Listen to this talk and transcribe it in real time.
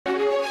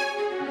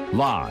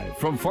Live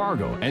from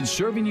Fargo and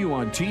serving you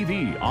on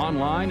TV,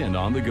 online, and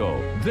on the go.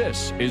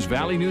 This is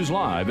Valley News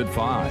Live at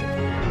 5.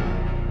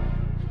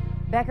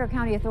 Becker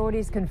County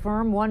authorities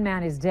confirm one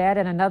man is dead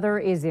and another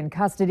is in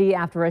custody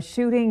after a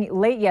shooting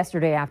late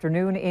yesterday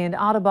afternoon in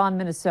Audubon,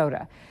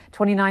 Minnesota.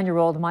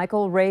 29-year-old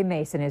Michael Ray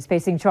Mason is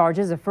facing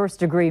charges of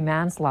first-degree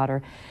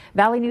manslaughter.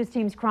 Valley News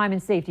Team's crime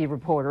and safety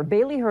reporter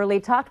Bailey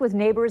Hurley talked with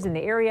neighbors in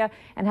the area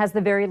and has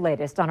the very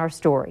latest on our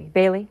story.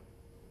 Bailey?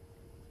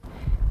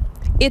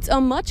 It's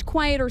a much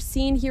quieter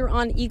scene here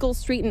on Eagle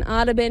Street in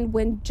Audubon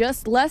when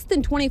just less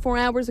than 24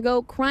 hours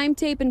ago, crime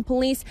tape and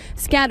police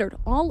scattered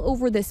all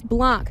over this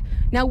block.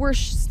 Now, we're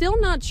still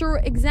not sure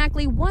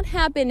exactly what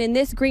happened in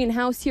this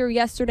greenhouse here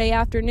yesterday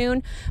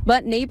afternoon,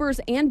 but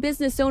neighbors and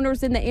business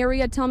owners in the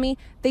area tell me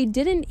they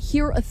didn't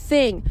hear a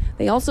thing.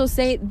 They also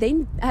say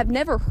they have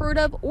never heard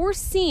of or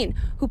seen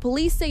who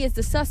police say is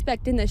the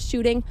suspect in this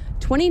shooting,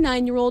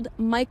 29-year-old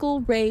Michael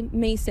Ray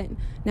Mason.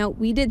 Now,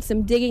 we did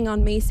some digging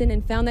on Mason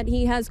and found that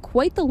he has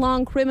quite the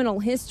long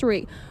criminal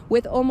history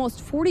with almost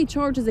 40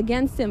 charges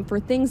against him for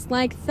things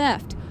like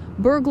theft,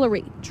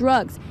 burglary,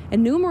 drugs,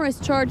 and numerous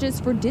charges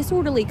for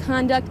disorderly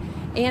conduct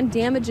and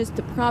damages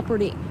to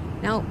property.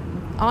 Now,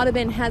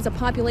 Audubon has a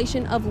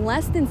population of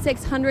less than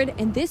 600,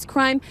 and this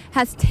crime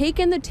has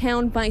taken the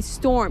town by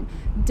storm.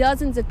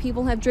 Dozens of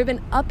people have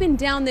driven up and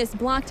down this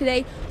block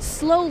today,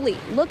 slowly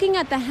looking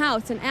at the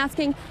house and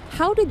asking,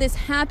 how did this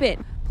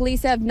happen?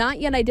 Police have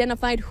not yet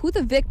identified who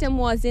the victim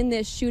was in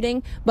this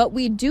shooting, but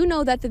we do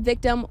know that the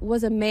victim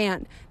was a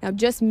man. Now,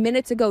 just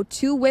minutes ago,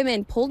 two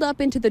women pulled up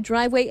into the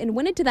driveway and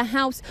went into the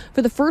house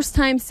for the first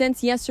time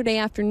since yesterday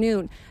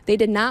afternoon. They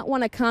did not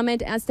want to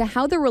comment as to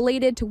how they're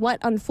related to what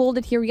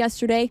unfolded here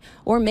yesterday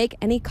or make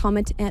any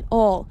comment at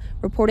all.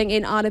 Reporting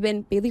in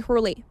Audubon, Bailey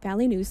Hurley,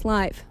 Valley News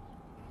Live.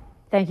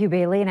 Thank you,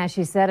 Bailey. And as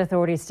she said,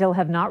 authorities still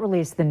have not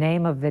released the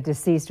name of the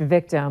deceased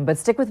victim, but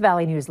stick with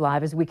Valley News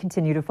Live as we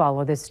continue to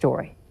follow this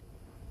story.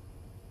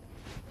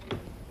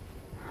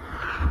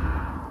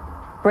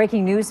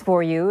 Breaking news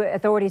for you.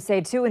 Authorities say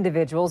two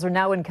individuals are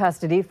now in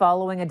custody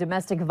following a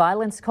domestic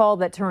violence call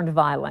that turned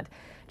violent.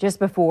 Just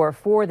before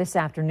 4 this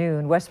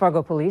afternoon, West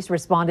Fargo police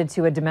responded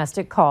to a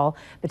domestic call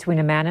between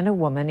a man and a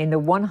woman in the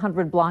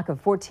 100 block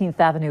of 14th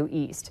Avenue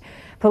East.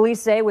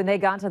 Police say when they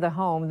got to the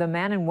home, the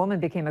man and woman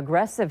became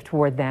aggressive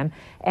toward them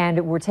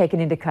and were taken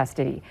into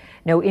custody.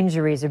 No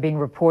injuries are being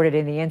reported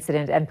in the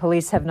incident, and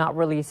police have not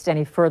released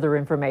any further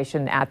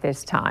information at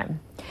this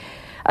time.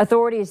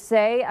 Authorities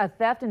say a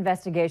theft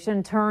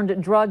investigation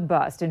turned drug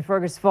bust in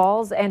Fergus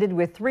Falls ended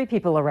with 3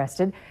 people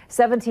arrested,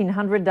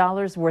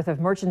 $1,700 worth of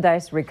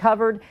merchandise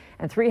recovered,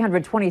 and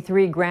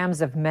 323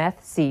 grams of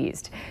meth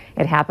seized.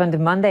 It happened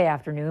Monday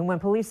afternoon when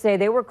police say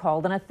they were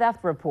called on a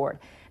theft report.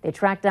 They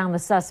tracked down the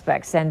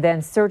suspects and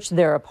then searched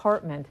their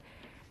apartment.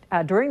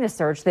 During the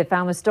search, they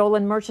found the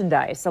stolen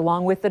merchandise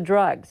along with the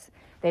drugs.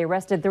 They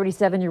arrested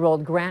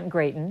 37-year-old Grant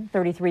Grayton,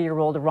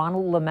 33-year-old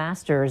Ronald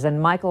Lemasters,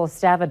 and Michael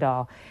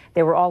Stavadal.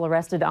 They were all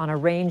arrested on a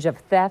range of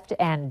theft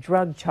and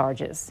drug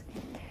charges.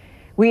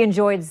 We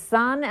enjoyed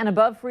sun and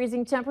above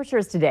freezing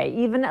temperatures today,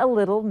 even a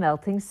little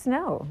melting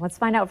snow. Let's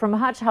find out from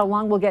Hutch how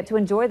long we'll get to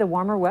enjoy the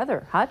warmer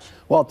weather. Hutch?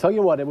 Well, I'll tell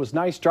you what, it was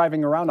nice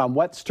driving around on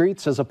wet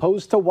streets as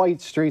opposed to white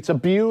streets. A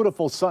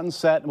beautiful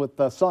sunset with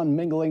the sun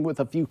mingling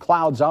with a few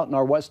clouds out in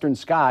our western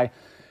sky.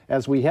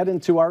 As we head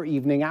into our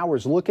evening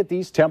hours, look at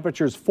these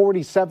temperatures.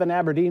 47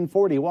 Aberdeen,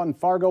 41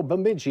 Fargo.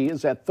 Bemidji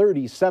is at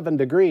 37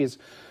 degrees.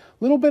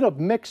 Little bit of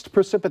mixed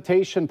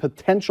precipitation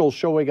potential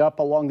showing up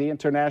along the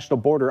international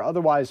border.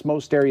 Otherwise,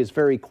 most areas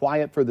very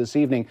quiet for this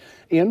evening.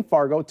 In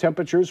Fargo,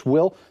 temperatures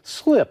will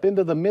slip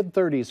into the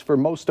mid-30s for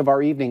most of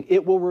our evening.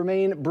 It will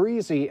remain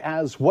breezy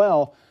as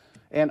well.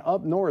 And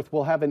up north,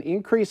 we'll have an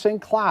increase in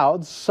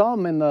clouds.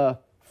 Some in the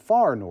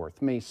far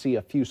north may see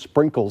a few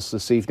sprinkles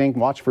this evening.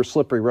 Watch for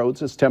slippery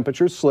roads as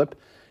temperatures slip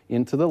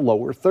into the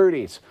lower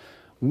 30s.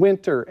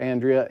 Winter,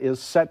 Andrea, is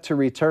set to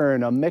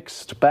return. A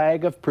mixed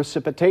bag of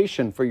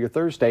precipitation for your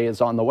Thursday is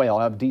on the way. I'll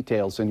have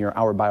details in your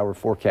hour-by-hour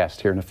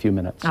forecast here in a few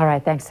minutes. All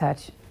right, thanks,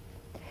 Hutch.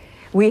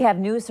 We have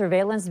new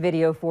surveillance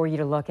video for you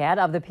to look at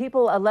of the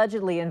people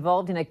allegedly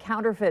involved in a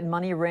counterfeit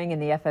money ring in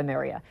the FM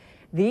area.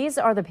 These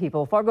are the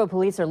people Fargo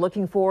police are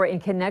looking for in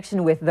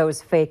connection with those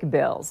fake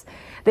bills.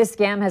 This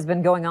scam has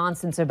been going on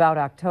since about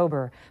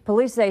October.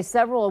 Police say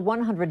several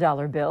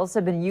 $100 bills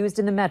have been used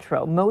in the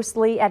metro,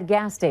 mostly at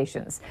gas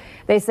stations.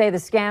 They say the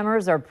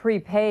scammers are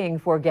prepaying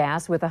for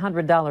gas with a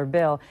 $100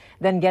 bill,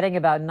 then getting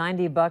about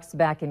 $90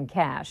 back in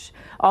cash.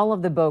 All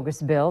of the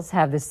bogus bills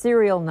have the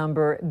serial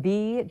number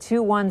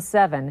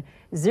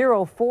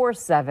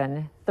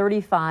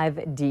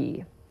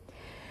B21704735D.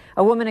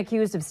 A woman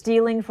accused of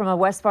stealing from a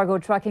West Fargo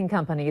trucking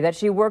company that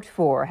she worked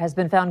for has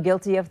been found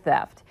guilty of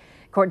theft.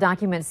 Court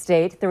documents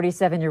state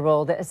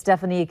 37-year-old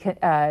Stephanie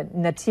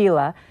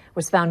Natila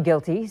was found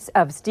guilty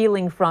of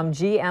stealing from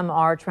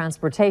GMR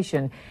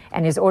Transportation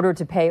and is ordered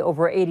to pay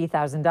over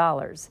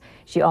 $80,000.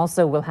 She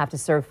also will have to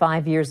serve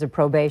 5 years of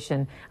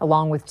probation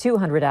along with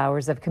 200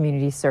 hours of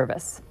community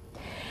service.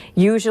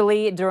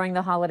 Usually during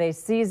the holiday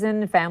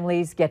season,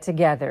 families get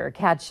together,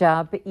 catch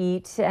up,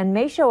 eat, and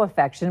may show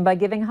affection by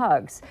giving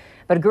hugs.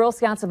 But Girl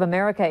Scouts of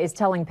America is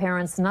telling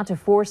parents not to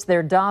force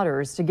their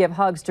daughters to give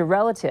hugs to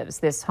relatives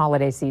this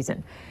holiday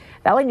season.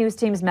 Valley News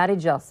Team's Maddie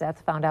Gelseth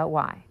found out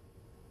why.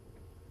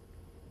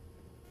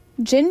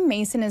 Jen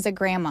Mason is a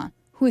grandma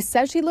who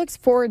says she looks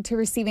forward to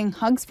receiving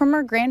hugs from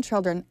her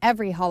grandchildren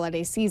every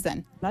holiday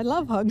season. I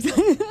love hugs.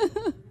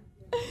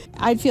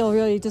 I'd feel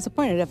really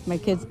disappointed if my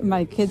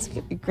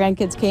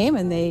grandkids came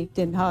and they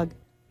didn't hug.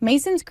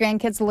 Mason's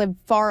grandkids live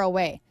far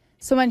away,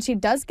 so when she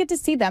does get to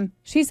see them,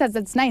 she says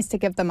it's nice to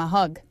give them a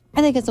hug.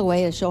 I think it's a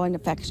way of showing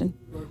affection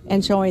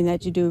and showing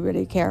that you do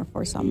really care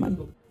for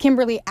someone.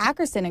 Kimberly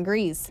Ackerson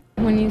agrees.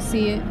 When you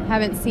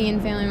haven't seen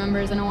family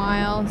members in a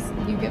while,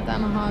 you give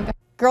them a hug.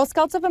 Girl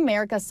Scouts of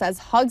America says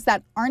hugs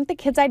that aren't the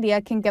kids'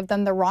 idea can give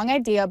them the wrong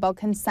idea about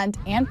consent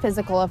and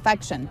physical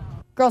affection.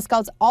 Girl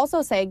Scouts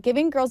also say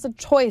giving girls a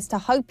choice to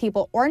hug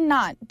people or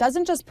not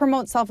doesn't just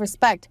promote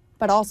self-respect,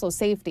 but also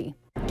safety.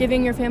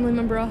 Giving your family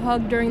member a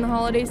hug during the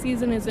holiday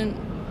season isn't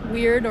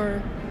weird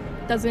or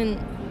doesn't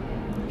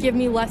give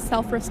me less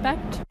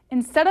self-respect.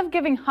 Instead of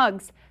giving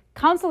hugs,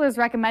 counselors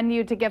recommend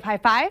you to give high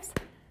fives,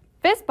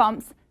 fist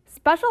bumps,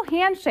 special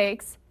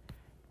handshakes,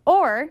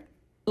 or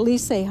at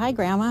least say, "Hi,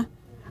 Grandma.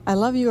 I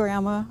love you,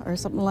 Grandma," or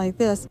something like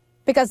this.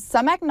 Because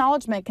some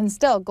acknowledgement can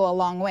still go a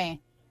long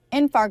way.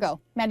 In Fargo,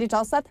 Maddie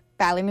Gelseth,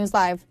 Valley News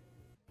Live.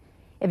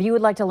 If you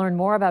would like to learn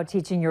more about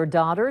teaching your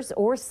daughters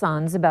or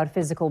sons about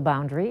physical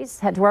boundaries,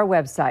 head to our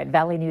website,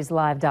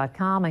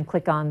 valleynewslive.com, and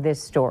click on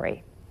this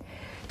story.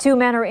 2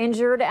 men are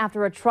injured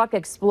after a truck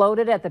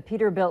exploded at the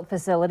Peterbilt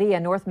facility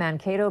in North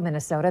Mankato,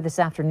 Minnesota this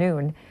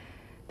afternoon.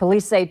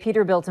 Police say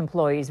Peterbilt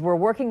employees were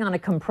working on a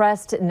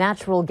compressed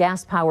natural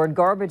gas-powered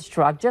garbage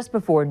truck just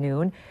before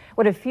noon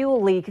when a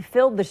fuel leak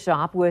filled the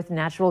shop with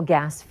natural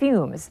gas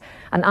fumes.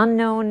 An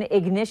unknown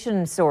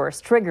ignition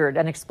source triggered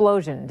an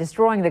explosion,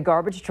 destroying the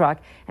garbage truck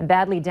and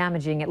badly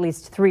damaging at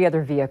least 3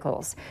 other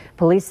vehicles.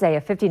 Police say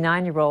a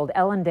 59-year-old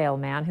Ellendale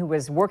man who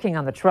was working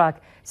on the truck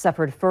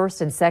suffered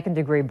first and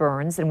second-degree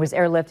burns and was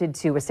airlifted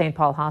to a St.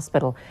 Paul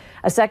hospital.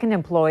 A second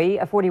employee,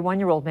 a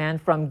 41-year-old man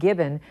from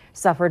Gibbon,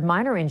 suffered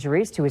minor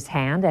injuries to his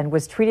hand and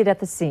was treated at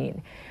the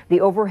scene.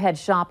 The overhead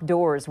shop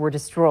doors were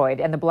destroyed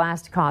and the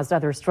blast caused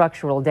other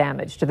structural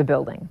damage to the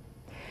building.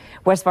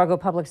 West Fargo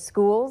Public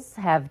Schools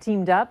have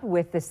teamed up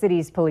with the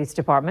city's police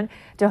department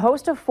to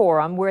host a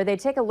forum where they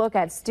take a look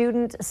at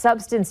student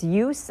substance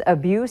use,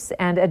 abuse,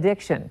 and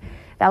addiction.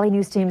 Valley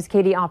News Team's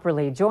Katie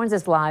Opperly joins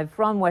us live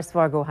from West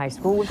Fargo High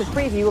School with a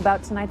preview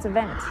about tonight's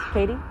event.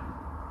 Katie?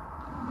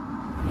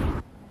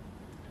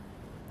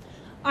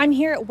 I'm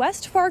here at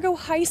West Fargo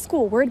High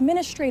School, where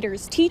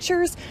administrators,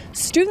 teachers,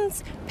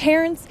 students,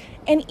 parents,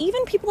 and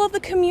even people of the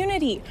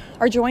community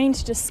are joining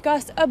to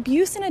discuss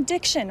abuse and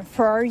addiction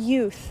for our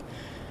youth.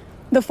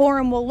 The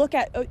forum will look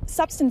at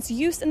substance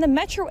use in the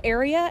metro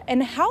area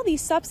and how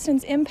these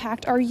substances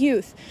impact our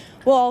youth.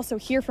 We'll also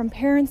hear from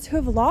parents who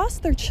have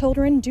lost their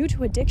children due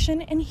to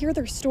addiction and hear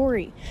their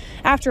story.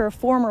 After a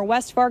former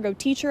West Fargo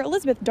teacher,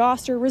 Elizabeth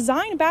Doster,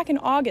 resigned back in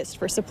August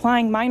for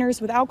supplying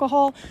minors with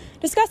alcohol,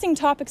 discussing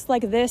topics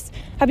like this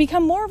have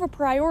become more of a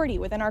priority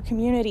within our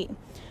community.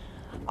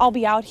 I'll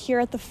be out here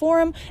at the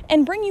forum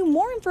and bring you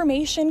more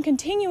information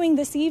continuing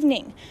this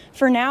evening.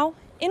 For now,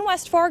 in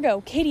West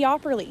Fargo, Katie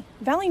Opperly,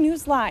 Valley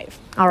News Live.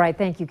 All right,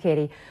 thank you,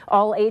 Katie.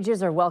 All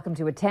ages are welcome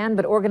to attend,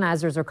 but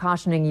organizers are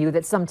cautioning you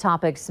that some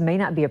topics may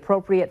not be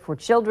appropriate for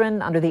children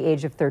under the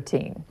age of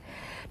 13.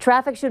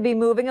 Traffic should be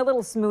moving a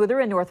little smoother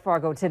in North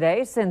Fargo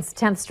today since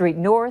 10th Street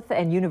North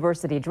and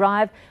University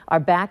Drive are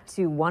back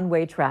to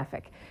one-way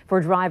traffic. For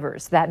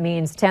drivers, that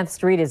means 10th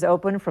Street is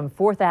open from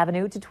 4th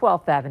Avenue to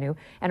 12th Avenue,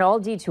 and all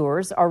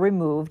detours are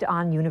removed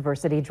on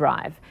University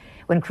Drive.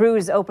 When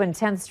crews open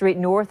 10th Street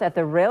North at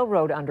the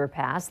railroad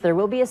underpass, there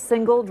will be a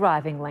single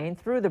driving lane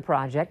through the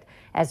project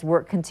as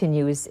work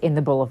continues in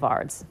the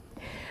boulevards.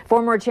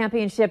 Former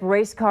championship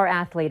race car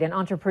athlete and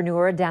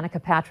entrepreneur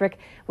Danica Patrick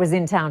was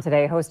in town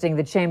today hosting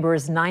the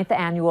Chamber's 9th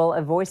annual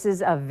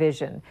Voices of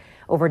Vision.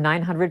 Over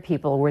 900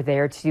 people were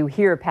there to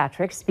hear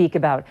Patrick speak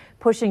about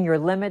pushing your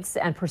limits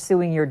and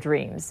pursuing your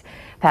dreams.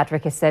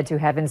 Patrick is said to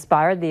have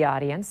inspired the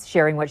audience,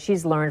 sharing what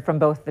she's learned from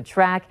both the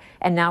track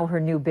and now her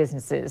new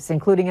businesses,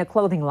 including a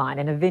clothing line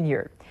and a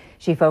vineyard.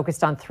 She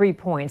focused on 3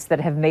 points that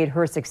have made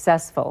her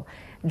successful.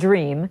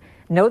 Dream,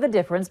 know the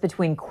difference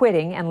between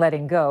quitting and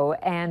letting go,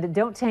 and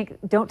don't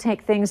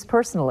take things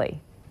personally.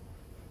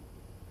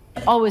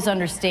 Always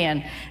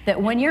understand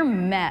that when you're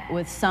met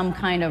with some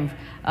kind of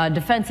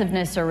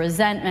defensiveness or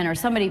resentment, or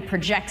somebody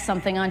projects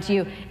something onto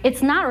you,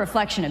 it's not a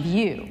reflection of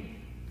you.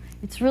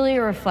 It's really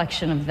a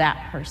reflection of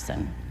that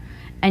person.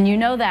 And you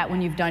know that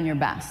when you've done your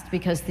best,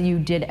 because you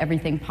did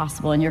everything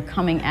possible and you're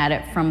coming at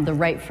it from the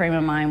right frame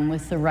of mind,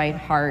 with the right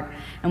heart,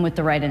 and with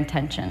the right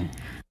intention.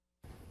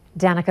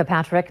 Danica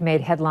Patrick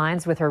made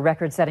headlines with her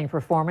record-setting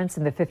performance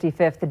in the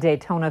 55th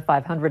Daytona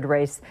 500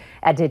 race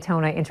at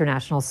Daytona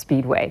International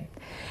Speedway.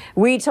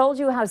 We told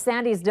you how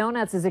Sandy's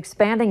Donuts is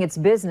expanding its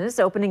business,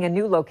 opening a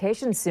new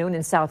location soon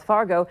in South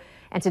Fargo,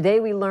 And today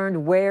we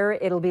learned where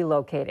it'll be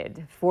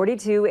located,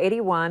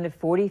 4281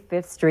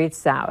 45th Street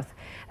South.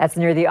 That's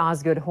near the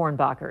Osgood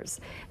Hornbachers.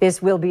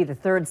 This will be the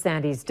third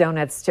Sandy's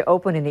Donuts to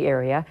open in the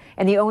area,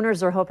 and the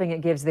owners are hoping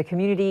it gives the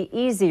community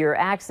easier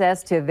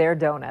access to their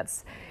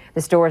donuts.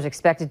 The store is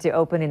expected to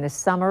open in the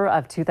summer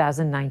of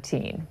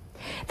 2019.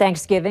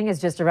 Thanksgiving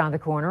is just around the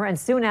corner, and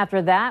soon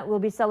after that, we'll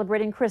be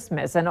celebrating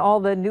Christmas and all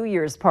the New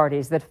Year's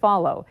parties that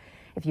follow.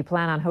 If you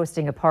plan on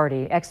hosting a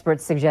party,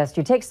 experts suggest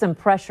you take some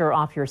pressure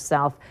off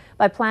yourself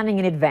by planning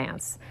in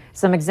advance.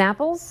 Some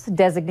examples: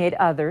 designate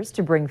others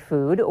to bring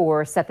food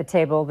or set the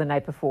table the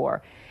night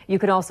before. You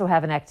could also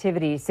have an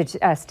activity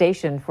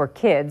station for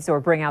kids,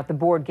 or bring out the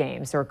board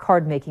games or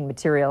card-making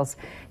materials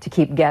to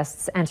keep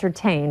guests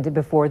entertained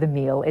before the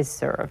meal is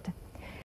served.